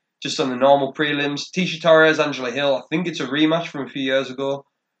 3 just on the normal prelims. Tisha Torres, Angela Hill. I think it's a rematch from a few years ago.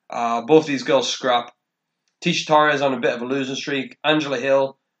 Both these girls scrap. Tisha Torres on a bit of a losing streak. Angela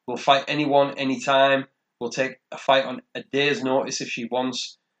Hill will fight anyone, anytime. Will take a fight on a day's notice if she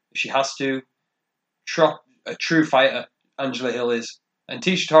wants, if she has to. A true fighter, Angela Hill is. And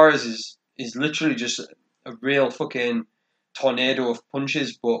Tisha Torres is literally just a real fucking tornado of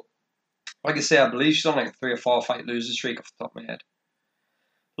punches. But like I say, I believe she's on like a 3 or 4 fight losing streak off the top of my head.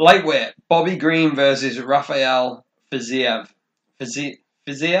 Lightweight, Bobby Green versus Rafael Fiziev. Fiziev?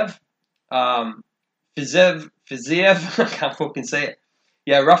 Fiziev? I can't fucking say it.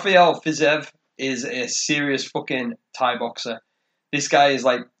 Yeah, Rafael Fiziev is a serious fucking Thai boxer. This guy is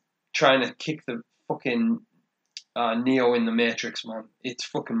like trying to kick the fucking Neo in the Matrix, man. It's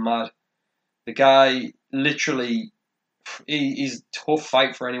fucking mad. The guy literally, he's a tough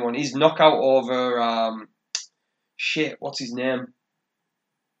fight for anyone. He's knockout over, what's his name?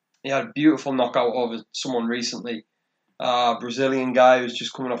 He had a beautiful knockout over someone recently. Brazilian guy who's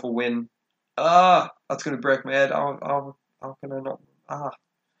just coming off a win. That's going to break my head. How can I not?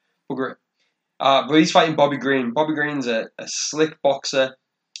 Bugger it. But he's fighting Bobby Green. Bobby Green's a slick boxer.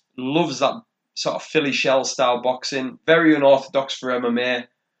 Loves that sort of Philly shell style boxing. Very unorthodox for MMA.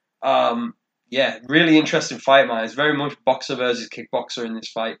 Yeah, really interesting fight, man. It's very much boxer versus kickboxer in this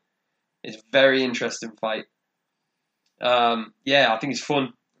fight. It's a very interesting fight. Yeah, I think it's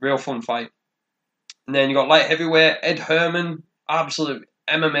fun. Real fun fight. And then you got light heavyweight Ed Herman, absolute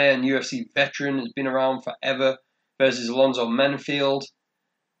MMA and UFC veteran, has been around forever, versus Alonzo Menfield.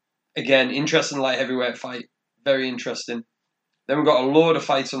 Again, interesting light heavyweight fight. Very interesting. Then we've got a load of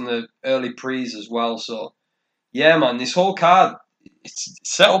fights on the early pre's as well. So, yeah, man, this whole card, it's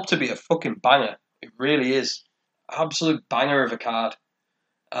set up to be a fucking banger. It really is. Absolute banger of a card.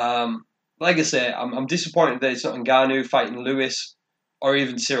 Like I say, I'm disappointed that it's not Ngannou fighting Lewis or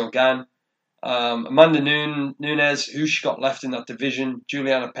even Cyril Gane. Amanda Nunes, who she got left in that division,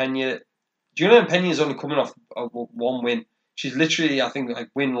 Juliana Pena. Juliana Pena is only coming off one win. She's literally, I think, like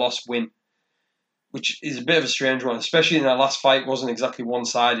win, loss, win, which is a bit of a strange one, especially in her last fight. Wasn't exactly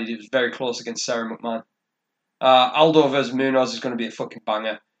one-sided. It was very close against Sarah McMahon. Aldo versus Munoz is going to be a fucking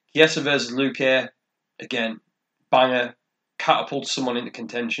banger. Chiesa versus Luque, again, banger. Catapults someone into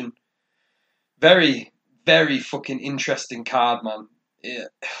contention. Very, very fucking interesting card, man. Yeah,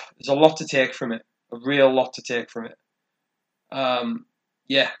 there's a lot to take from it. A real lot to take from it.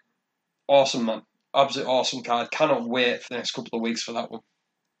 Yeah, awesome, man. Absolutely awesome card. Cannot wait for the next couple of weeks for that one.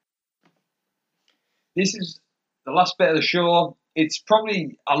 This is the last bit of the show. It's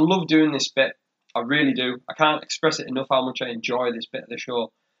probably, I love doing this bit. I really do. I can't express it enough how much I enjoy this bit of the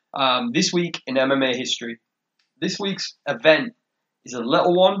show. This week in MMA history. This week's event is a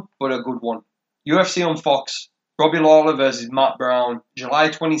little one, but a good one. UFC on Fox. Robbie Lawler versus Matt Brown. July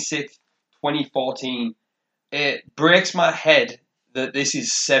 26th, 2014. It breaks my head that this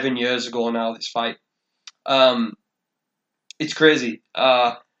is 7 years ago now, this fight. It's crazy.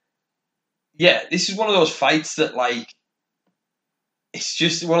 Yeah, this is one of those fights that, like, it's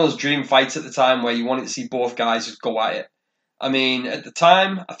just one of those dream fights at the time where you wanted to see both guys just go at it. I mean, at the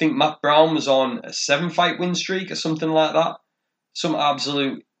time, I think Matt Brown was on a 7-fight win streak or something like that. Some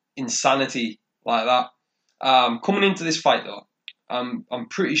absolute insanity like that. Coming into this fight, though, I'm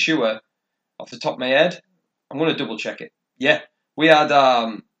pretty sure, off the top of my head, I'm going to double check it. Yeah, we had,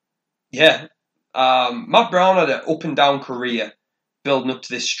 Matt Brown had an up and down career building up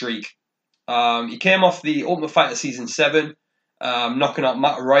to this streak. He came off the Ultimate Fighter Season 7, knocking out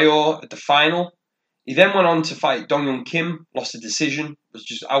Matt Arroyo at the final. He then went on to fight Dong Hyun Kim, lost a decision, was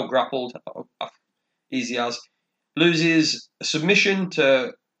just out-grappled, easy as. Loses a submission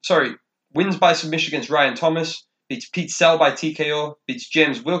wins by submission against Ryan Thomas, beats Pete Sell by TKO, beats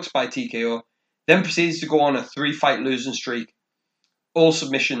James Wilkes by TKO, then proceeds to go on a 3-fight losing streak. All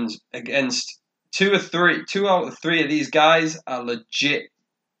submissions against two out of three of these guys are legit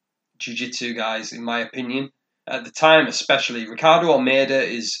jiu-jitsu guys, in my opinion. At the time, especially, Ricardo Almeida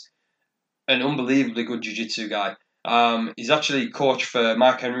is an unbelievably good jiu-jitsu guy. He's actually coach for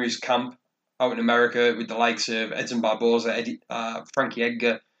Mark Henry's camp out in America with the likes of Edson Barboza, Frankie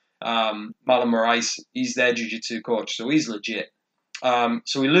Edgar, Marlon Moraes. He's their jiu-jitsu coach, so he's legit.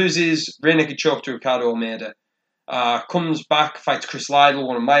 So he loses rear naked choke to Ricardo Almeida. Comes back, fights Chris Liddell,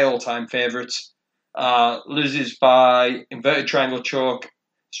 one of my all-time favourites. Loses by inverted triangle choke,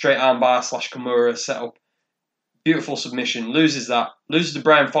 straight armbar / Kimura setup. Beautiful submission. Loses that. Loses to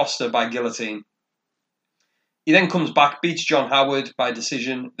Brian Foster by guillotine. He then comes back, beats John Howard by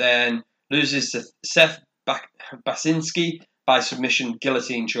decision, then loses to Seth Basinski by submission,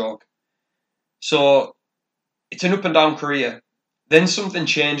 guillotine choke. So it's an up and down career. Then something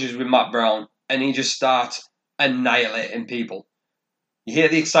changes with Matt Brown, and he just starts annihilating people. You hear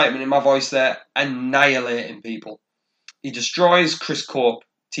the excitement in my voice there? Annihilating people. He destroys Chris Cope,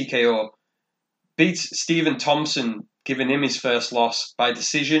 TKO. Beats Stephen Thompson, giving him his first loss by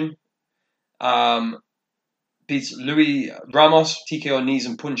decision. Beats Louis Ramos, TKO knees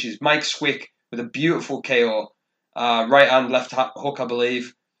and punches. Mike Swick with a beautiful KO. Right hand, left hook, I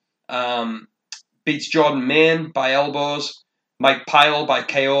believe. Beats Jordan Main by elbows. Mike Pyle by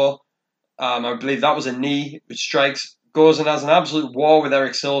KO. I believe that was a knee with strikes. Goes and has an absolute war with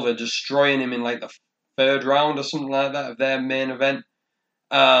Eric Silva, destroying him in like the 3rd round or something like that of their main event.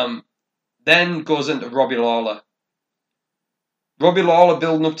 Then goes into Robbie Lawler. Robbie Lawler,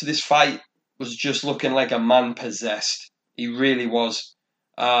 building up to this fight, was just looking like a man possessed. He really was.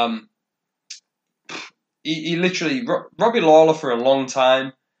 He literally, Robbie Lawler for a long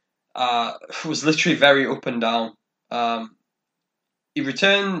time was literally very up and down. He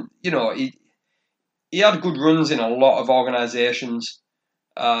returned, he had good runs in a lot of organisations,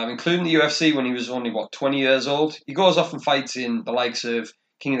 including the UFC when he was only, 20 years old. He goes off and fights in the likes of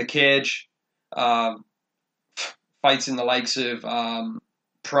King of the Cage, Fights in the likes of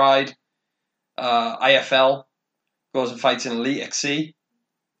Pride, IFL, goes and fights in Elite XC.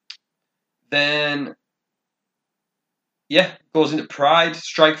 Then, yeah, goes into Pride,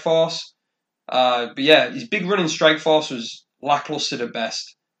 Strikeforce. But yeah, his big run in Strikeforce was lackluster at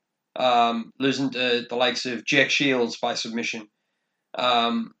best. Losing to the likes of Jake Shields by submission.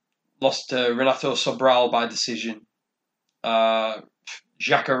 Lost to Renato Sobral by decision.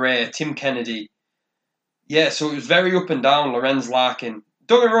 Jacare, Tim Kennedy. Yeah, so it was very up and down. Lorenz Larkin.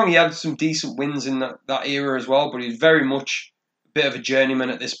 Don't get me wrong, he had some decent wins in that era as well, but he was very much a bit of a journeyman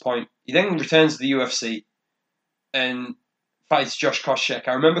at this point. He then returns to the UFC and fights Josh Koscheck.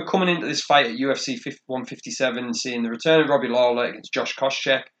 I remember coming into this fight at UFC 157 and seeing the return of Robbie Lawler against Josh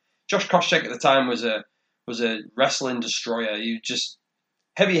Koscheck. Josh Koscheck at the time was a wrestling destroyer. He was just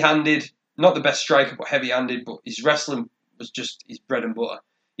heavy-handed, not the best striker, but heavy-handed, but his wrestling was just his bread and butter.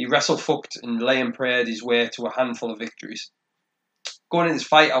 He wrestle-fucked and lay and prayed his way to a handful of victories. Going into this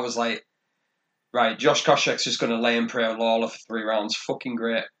fight, I was like, right, Josh Koscheck's just going to lay and pray Lawler for 3 rounds. Fucking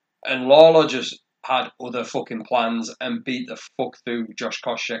great. And Lawler just had other fucking plans and beat the fuck through Josh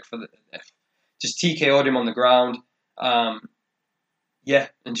Koscheck for the just TKO'd him on the ground. Yeah,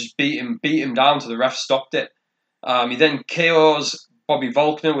 and just beat him down till the ref stopped it. He then KOs Bobby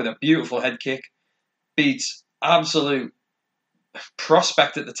Volkner with a beautiful head kick. Beats absolute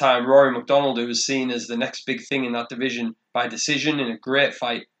prospect at the time, Rory McDonald, who was seen as the next big thing in that division by decision in a great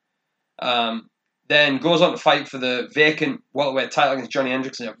fight. Then goes on to fight for the vacant welterweight title against Johnny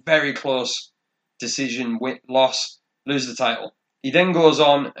Hendricks in a very close decision loss, lose the title. He then goes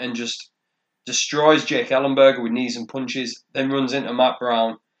on and just destroys Jake Ellenberger with knees and punches, then runs into Matt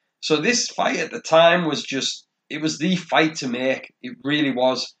Brown. So this fight at the time was it was the fight to make. It really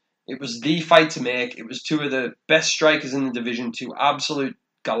was. It was the fight to make. It was 2 of the best strikers in the division, 2 absolute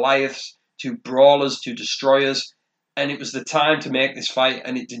Goliaths, 2 brawlers, 2 destroyers. And it was the time to make this fight,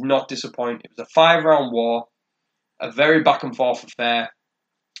 and it did not disappoint. It was a 5-round war, a very back-and-forth affair.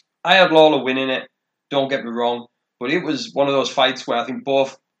 I had Lawler winning it, don't get me wrong, but it was one of those fights where I think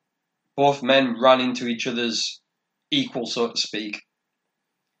both men ran into each other's equal, so to speak.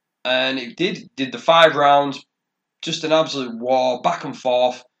 And it did the 5 rounds, just an absolute war, back and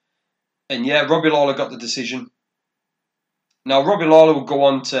forth. And yeah, Robbie Lawler got the decision. Now, Robbie Lawler would go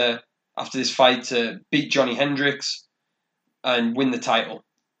on to, after this fight, to beat Johnny Hendricks and win the title.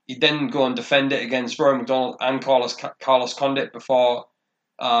 He'd then go and defend it against Rory McDonald and Carlos Condit before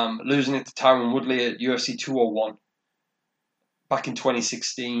losing it to Tyron Woodley at UFC 201 back in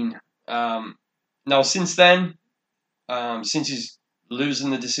 2016. Now, since then, since he's losing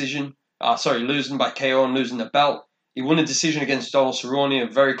by KO and losing the belt, he won a decision against Donald Cerrone, a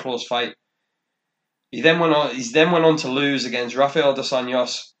very close fight. He's then went on to lose against Rafael dos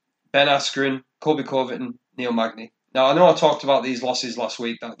Anjos, Ben Askren, Colby Covington, Neil Magny. Now, I know I talked about these losses last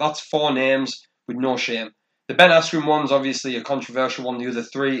week. That's 4 names with no shame. The Ben Askren one's obviously a controversial one. The other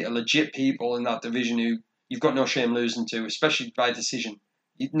 3 are legit people in that division who you've got no shame losing to, especially by decision.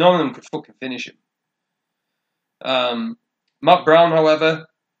 None of them could fucking finish him. Matt Brown, however,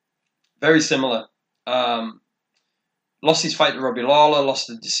 very similar. Lost his fight to Robbie Lawler, lost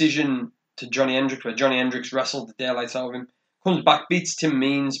the decision to Johnny Hendricks, where Johnny Hendricks wrestled the daylights out of him. Comes back, beats Tim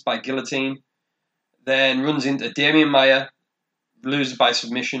Means by guillotine. Then runs into Damian Maia, loses by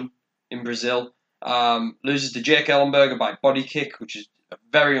submission in Brazil. Loses to Jake Ellenberger by body kick, which is a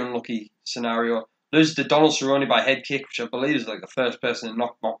very unlucky scenario. Loses to Donald Cerrone by head kick, which I believe is like the first person to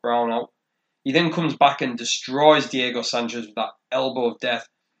knock Matt Brown out. He then comes back and destroys Diego Sanchez with that elbow of death.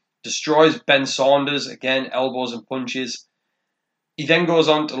 Destroys Ben Saunders, again, elbows and punches. He then goes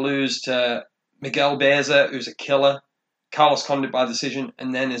on to lose to Miguel Beza, who's a killer. Carlos Condit by decision,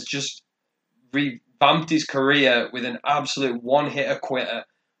 and then has just revamped his career with an absolute one-hitter quitter.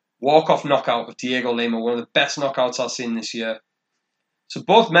 Walk-off knockout of Diego Lima, one of the best knockouts I've seen this year. So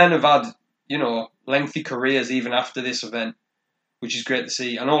both men have had, lengthy careers even after this event, which is great to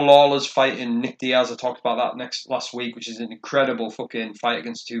see. I know Lawler's fighting Nick Diaz. I talked about that last week, which is an incredible fucking fight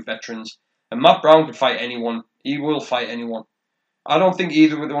against 2 veterans. And Matt Brown could fight anyone. He will fight anyone. I don't think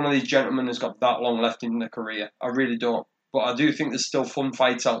either one of these gentlemen has got that long left in their career. I really don't. But I do think there's still fun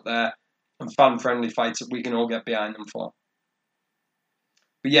fights out there and fan-friendly fights that we can all get behind them for.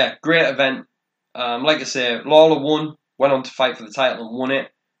 But yeah, great event. Like I say, Lawler went on to fight for the title and won it.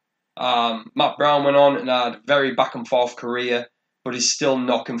 Matt Brown went on and had a very back-and-forth career, but he's still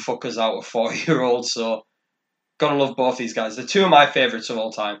knocking fuckers out of 40-year-olds, so gotta love both these guys. They're 2 of my favourites of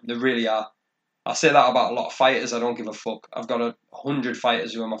all time. They really are. I say that about a lot of fighters. I don't give a fuck. I've got 100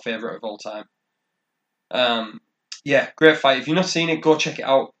 fighters who are my favourite of all time. Yeah, great fight. If you've not seen it, go check it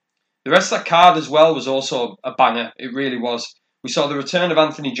out. The rest of that card as well was also a banger. It really was. We saw the return of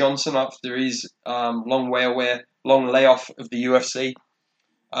Anthony Johnson after his long layoff of the UFC.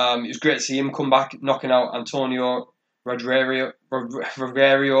 It was great to see him come back, knocking out Antonio Rogerio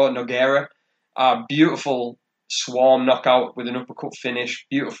Nogueira. Beautiful swarm knockout with an uppercut finish.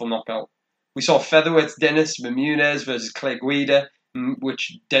 Beautiful knockout. We saw featherweight Dennis Bermudez versus Clay Guida,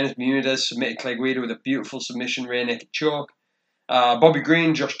 which Dennis Bermudez submitted Clay Guida with a beautiful submission rear naked choke. Bobby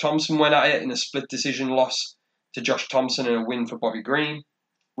Green, Josh Thompson went at it in a split decision loss to Josh Thompson and a win for Bobby Green.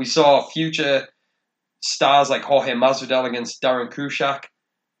 We saw future stars like Jorge Masvidal against Darren Krushak,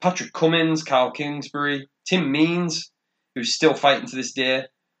 Patrick Cummins, Kyle Kingsbury, Tim Means, who's still fighting to this day.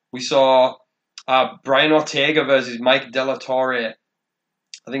 We saw Brian Ortega versus Mike De La Torre.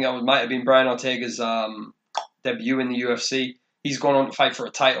 I think that might have been Brian Ortega's debut in the UFC. He's gone on to fight for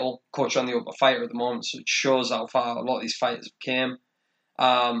a title, coach on the Upper Fighter at the moment, so it shows how far a lot of these fighters came.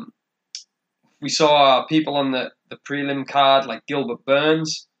 We saw people on the prelim card like Gilbert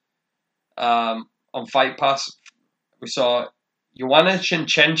Burns on Fight Pass. We saw Joanna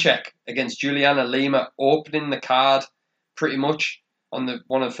Jędrzejczyk against Juliana Lima opening the card pretty much on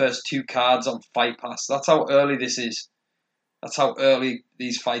one of the first two cards on Fight Pass. That's how early this is. That's how early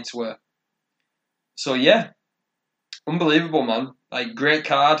these fights were. So yeah, unbelievable, man. Like, great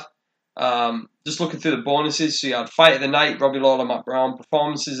card. Just looking through the bonuses, so you had Fight of the Night, Robbie Lawler, Matt Brown.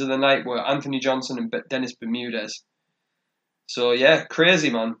 Performances of the night were Anthony Johnson and Dennis Bermudez. So yeah, crazy,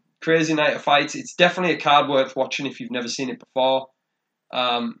 man. Crazy night of fights. It's definitely a card worth watching if you've never seen it before.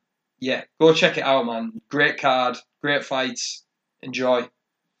 Yeah, go check it out, man. Great card, great fights. Enjoy.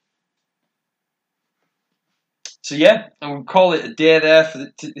 So yeah, and we'll call it a day there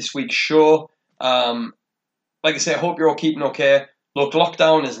for this week's show. Like I say, I hope you're all keeping okay. Look,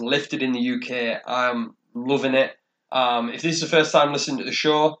 lockdown is lifted in the UK. I'm loving it. If this is the first time listening to the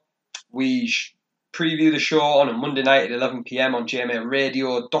show, we preview the show on a Monday night at 11 PM on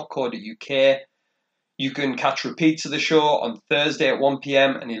jmaradio.co.uk. You can catch repeats of the show on Thursday at 1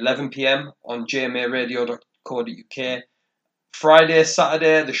 PM and 11 PM on jmaradio.co.uk. Friday,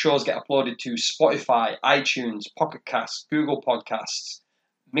 Saturday, the shows get uploaded to Spotify, iTunes, Pocket Casts, Google Podcasts,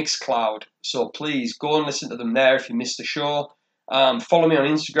 Mixcloud. So please go and listen to them there if you missed the show. Follow me on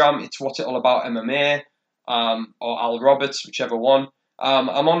Instagram. It's What's It All About MMA or Al Roberts, whichever one. I'm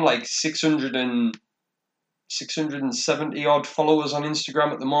on like 670 odd followers on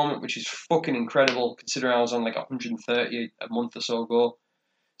Instagram at the moment, which is fucking incredible considering I was on like 130 a month or so ago.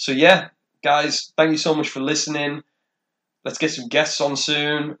 So yeah, guys, thank you so much for listening. Let's get some guests on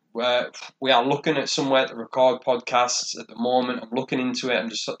soon. We are looking at somewhere to record podcasts at the moment. I'm looking into it. I'm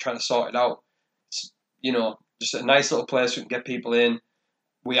just trying to sort it out. It's, just a nice little place we can get people in.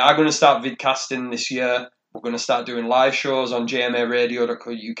 We are going to start vidcasting this year. We're going to start doing live shows on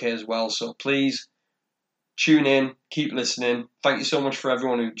jmaradio.co.uk as well. So please tune in, keep listening. Thank you so much for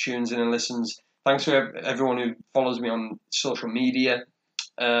everyone who tunes in and listens. Thanks for everyone who follows me on social media.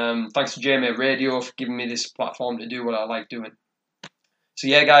 Thanks to JMA Radio for giving me this platform to do what I like doing. So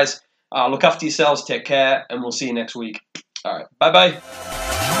yeah, guys, look after yourselves, take care, and we'll see you next week. All right, bye-bye.